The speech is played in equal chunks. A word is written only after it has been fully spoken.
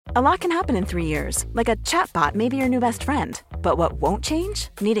A lot can happen in 3 years, like a chatbot may be your new best friend. But what won't change?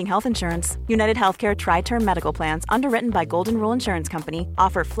 Needing health insurance. United Healthcare Tri-Term Medical Plans, underwritten by Golden Rule Insurance Company,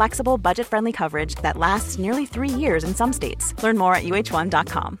 offer flexible, budget-friendly coverage that lasts nearly 3 years in some states. Learn more at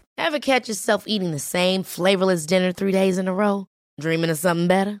uh1.com. Ever catch yourself eating the same flavorless dinner 3 days in a row? Dreaming of something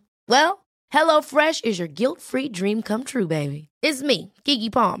better? Well, HelloFresh is your guilt-free dream come true, baby. It's me,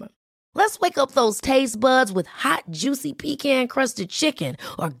 Keke Palmer. Let's wake up those taste buds with hot, juicy pecan-crusted chicken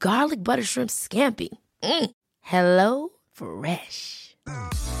or garlic butter shrimp scampi. Hello Fresh.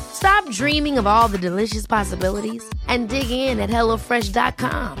 Stop dreaming of all the delicious possibilities and dig in at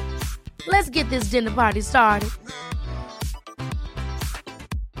HelloFresh.com. Let's get this dinner party started.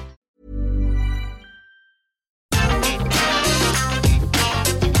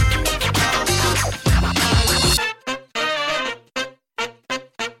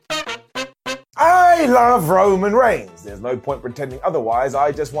 I love Roman Reigns. There's no point pretending otherwise.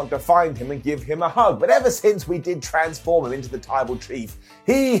 I just want to find him and give him a hug. But ever since we did transform him into the tribal chief,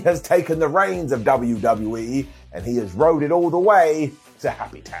 he has taken the reins of WWE and he has rode it all the way to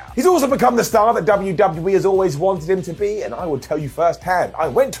Happy Town. He's also become the star that WWE has always wanted him to be, and I will tell you firsthand, I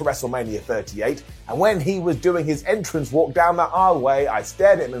went to WrestleMania 38, and when he was doing his entrance walk down that aisleway, I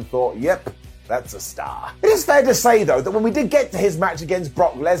stared at him and thought, yep, that's a star. It is fair to say, though, that when we did get to his match against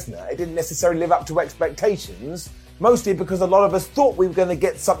Brock Lesnar, it didn't necessarily live up to expectations, mostly because a lot of us thought we were going to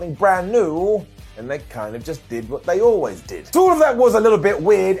get something brand new, and they kind of just did what they always did. So all of that was a little bit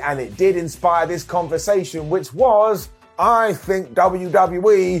weird, and it did inspire this conversation, which was, I think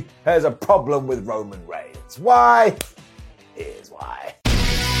WWE has a problem with Roman Reigns. Why? Here's why.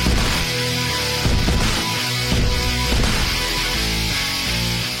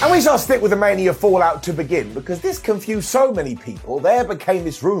 And we shall stick with the Mania fallout to begin, because this confused so many people. There became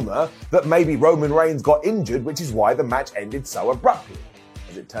this rumour that maybe Roman Reigns got injured, which is why the match ended so abruptly.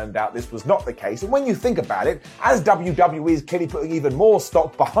 As it turned out, this was not the case, and when you think about it, as WWE is clearly putting even more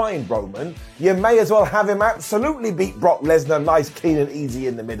stock behind Roman, you may as well have him absolutely beat Brock Lesnar nice, clean and easy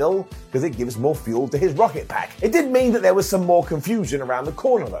in the middle, because it gives more fuel to his rocket pack. It did mean that there was some more confusion around the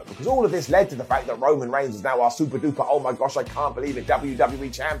corner though, because all of this led to the fact that Roman Reigns is now our super duper, oh my gosh, I can't believe it,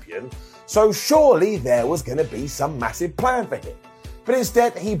 WWE champion, so surely there was going to be some massive plan for him. But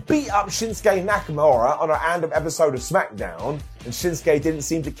instead, he beat up Shinsuke Nakamura on a random episode of SmackDown, and Shinsuke didn't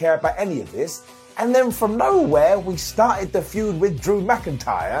seem to care about any of this. And then from nowhere, we started the feud with Drew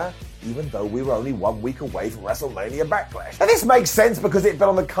McIntyre, even though we were only 1 week away from WrestleMania Backlash. Now this makes sense because it'd been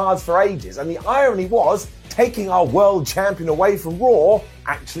on the cards for ages, and the irony was, taking our world champion away from Raw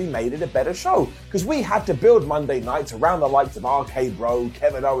actually made it a better show, because we had to build Monday nights around the likes of RK Bro,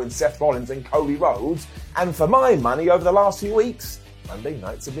 Kevin Owens, Seth Rollins and Cody Rhodes, and for my money over the last few weeks, Monday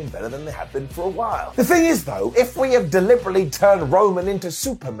nights have been better than they have been for a while. The thing is though, if we have deliberately turned Roman into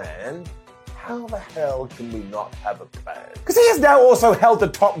Superman, how the hell can we not have a plan? Because he has now also held the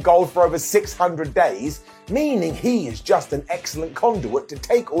top gold for over 600 days, meaning he is just an excellent conduit to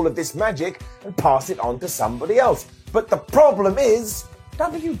take all of this magic and pass it on to somebody else. But the problem is,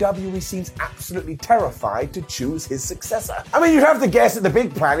 WWE seems absolutely terrified to choose his successor. I mean, you'd have to guess that the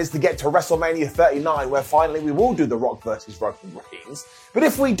big plan is to get to WrestleMania 39, where finally we will do The Rock versus Roman Reigns. But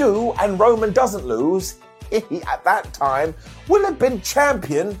if we do, and Roman doesn't lose, he at that time will have been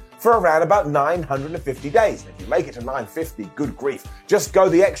champion for around about 950 days. And if you make it to 950, good grief, just go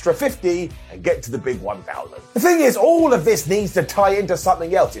the extra 50 and get to the big 1000. The thing is, all of this needs to tie into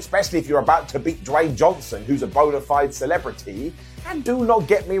something else, especially if you're about to beat Dwayne Johnson, who's a bona fide celebrity. And do not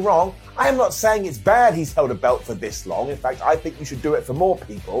get me wrong, I am not saying it's bad he's held a belt for this long. In fact, I think you should do it for more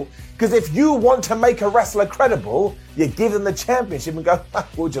people. Because if you want to make a wrestler credible, you give them the championship and go,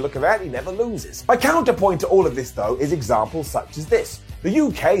 would you look at that, he never loses. My counterpoint to all of this, though, is examples such as this. The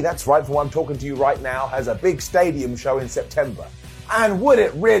UK, that's right, from what I'm talking to you right now, has a big stadium show in September. And would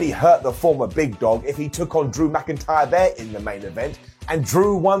it really hurt the former big dog if he took on Drew McIntyre there in the main event and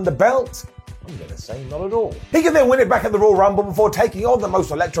Drew won the belt? I'm going to say not at all. He can then win it back at the Royal Rumble before taking on the most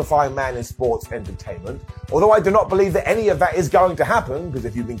electrifying man in sports entertainment. Although I do not believe that any of that is going to happen, because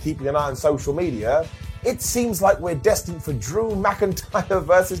if you've been keeping an eye on social media, it seems like we're destined for Drew McIntyre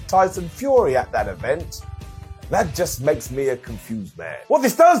versus Tyson Fury at that event. That just makes me a confused man. What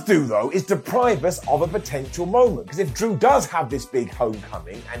this does do, though, is deprive us of a potential moment. Because if Drew does have this big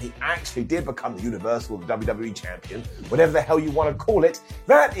homecoming, and he actually did become the Universal WWE Champion, whatever the hell you want to call it,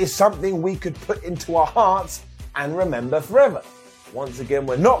 that is something we could put into our hearts and remember forever. Once again,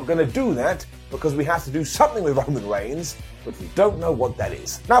 we're not going to do that because we have to do something with Roman Reigns, but we don't know what that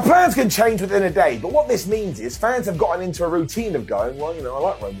is. Now, plans can change within a day, but what this means is fans have gotten into a routine of going, well, I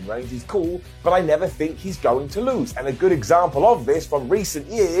like Roman Reigns, he's cool, but I never think he's going to lose. And a good example of this from recent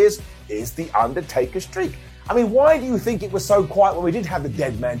years is the Undertaker streak. I mean, why do you think it was so quiet when we did have the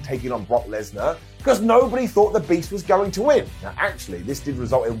dead man taking on Brock Lesnar? Because nobody thought the Beast was going to win. Now, actually, this did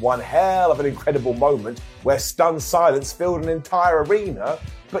result in one hell of an incredible moment where stunned silence filled an entire arena,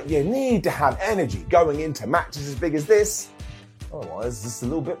 but you need to have energy going into matches as big as this. Otherwise, it's just a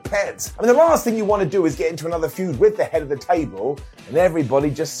little bit pet. I mean, the last thing you want to do is get into another feud with the head of the table and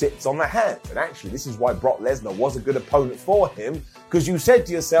everybody just sits on their hands. And actually, this is why Brock Lesnar was a good opponent for him, because you said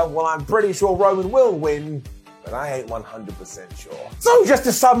to yourself, well, I'm pretty sure Roman will win, but I ain't 100% sure. So just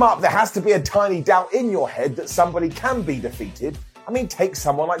to sum up, there has to be a tiny doubt in your head that somebody can be defeated. I mean, take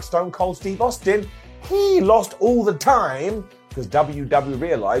someone like Stone Cold Steve Austin. He lost all the time because WWE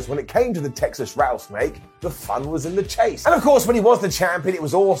realized when it came to the Texas Rattlesnake, the fun was in the chase. And of course, when he was the champion, it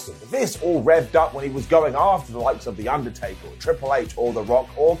was awesome. This all revved up when he was going after the likes of The Undertaker, or Triple H, or The Rock,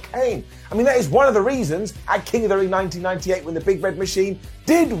 or Kane. I mean, that is one of the reasons at King of the Ring 1998, when the Big Red Machine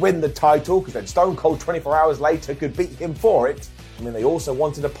did win the title, because then Stone Cold 24 hours later could beat him for it. I mean, they also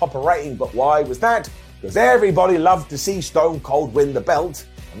wanted to pop a rating, but why was that? Because everybody loved to see Stone Cold win the belt,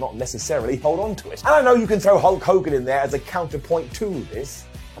 and not necessarily hold on to it. And I know you can throw Hulk Hogan in there as a counterpoint to this,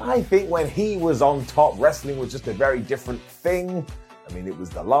 but I think when he was on top, wrestling was just a very different thing. I mean, it was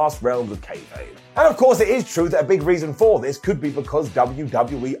the last realms of kayfabe. And of course, it is true that a big reason for this could be because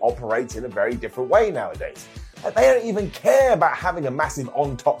WWE operates in a very different way nowadays. They don't even care about having a massive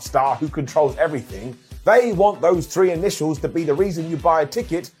on-top star who controls everything. They want those three initials to be the reason you buy a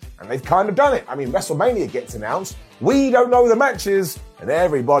ticket, and they've kind of done it. I mean, WrestleMania gets announced, we don't know the matches, and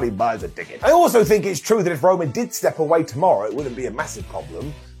everybody buys a ticket. I also think it's true that if Roman did step away tomorrow, it wouldn't be a massive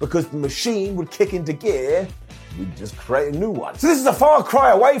problem, because the machine would kick into gear, we'd just create a new one. So this is a far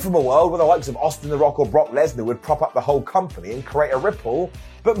cry away from a world where the likes of Austin, The Rock, or Brock Lesnar would prop up the whole company and create a ripple.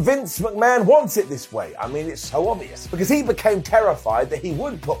 But Vince McMahon wants it this way. I mean, it's so obvious. Because he became terrified that he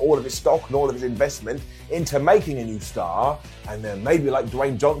would put all of his stock and all of his investment into making a new star, and then maybe like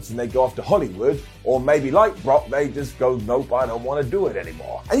Dwayne Johnson, they go off to Hollywood, or maybe like Brock, they just go, nope, I don't want to do it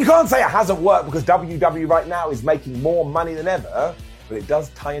anymore. And you can't say it hasn't worked because WWE right now is making more money than ever, but it does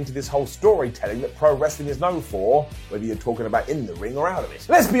tie into this whole storytelling that pro wrestling is known for, whether you're talking about in the ring or out of it.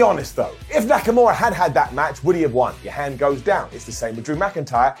 Let's be honest though, if Nakamura had that match, would he have won? Your hand goes down. It's the same with Drew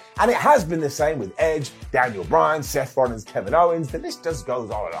McIntyre, and it has been the same with Edge, Daniel Bryan, Seth Rollins, Kevin Owens. The list just goes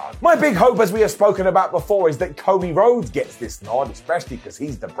on and on. My big hope, as we have spoken about before, is that Cody Rhodes gets this nod, especially because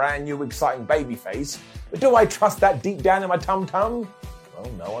he's the brand new exciting babyface. But do I trust that deep down in my tum-tum? Oh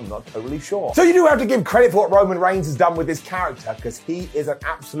no, I'm not totally sure. So you do have to give credit for what Roman Reigns has done with his character, because he is an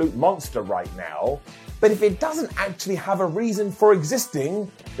absolute monster right now. But if it doesn't actually have a reason for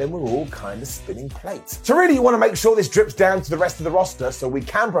existing, then we're all kind of spinning plates. So really you want to make sure this drips down to the rest of the roster so we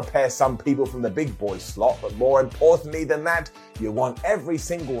can prepare some people from the big boy slot, but more importantly than that, you want every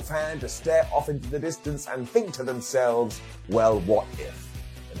single fan to stare off into the distance and think to themselves, well, what if?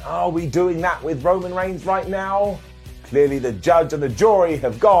 And are we doing that with Roman Reigns right now? Clearly the judge and the jury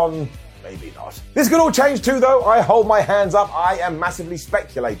have gone, maybe not. This could all change too though. I hold my hands up. I am massively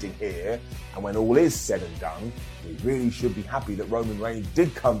speculating here. And when all is said and done, we really should be happy that Roman Reigns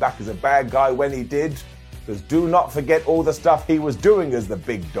did come back as a bad guy when he did. Because do not forget all the stuff he was doing as the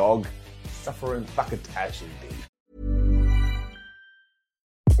big dog. Suffering succotash indeed.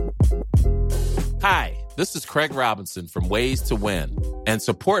 Hi, this is Craig Robinson from Ways to Win, and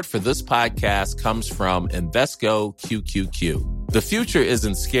support for this podcast comes from Invesco QQQ. The future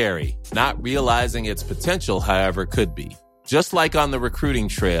isn't scary. Not realizing its potential, however, could be. Just like on the recruiting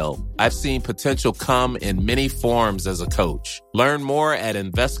trail, I've seen potential come in many forms as a coach. Learn more at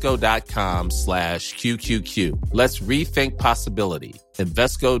Invesco.com/QQQ. Let's rethink possibility.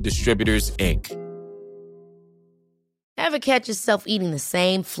 Invesco Distributors, Inc. Ever catch yourself eating the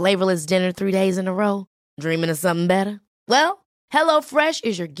same flavorless dinner 3 days in a row? Dreaming of something better? Well, HelloFresh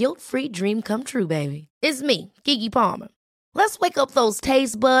is your guilt-free dream come true, baby. It's me, Keke Palmer. Let's wake up those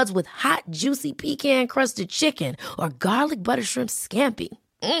taste buds with hot, juicy pecan-crusted chicken or garlic butter shrimp scampi.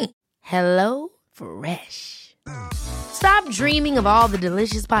 Hello Fresh. Stop dreaming of all the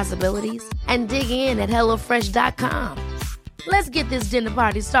delicious possibilities and dig in at HelloFresh.com. Let's get this dinner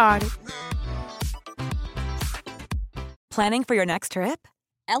party started. Planning for your next trip?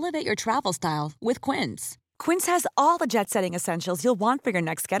 Elevate your travel style with Quince. Quince has all the jet-setting essentials you'll want for your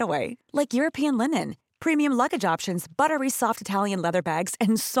next getaway, like European linen, premium luggage options, buttery soft Italian leather bags,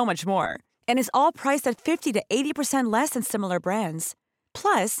 and so much more. And is all priced at 50 to 80% less than similar brands.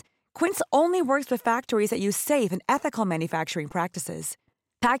 Plus, Quince only works with factories that use safe and ethical manufacturing practices.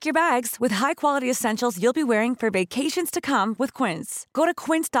 Pack your bags with high-quality essentials you'll be wearing for vacations to come with Quince. Go to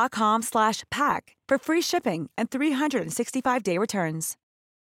quince.com/pack for free shipping and 365-day returns.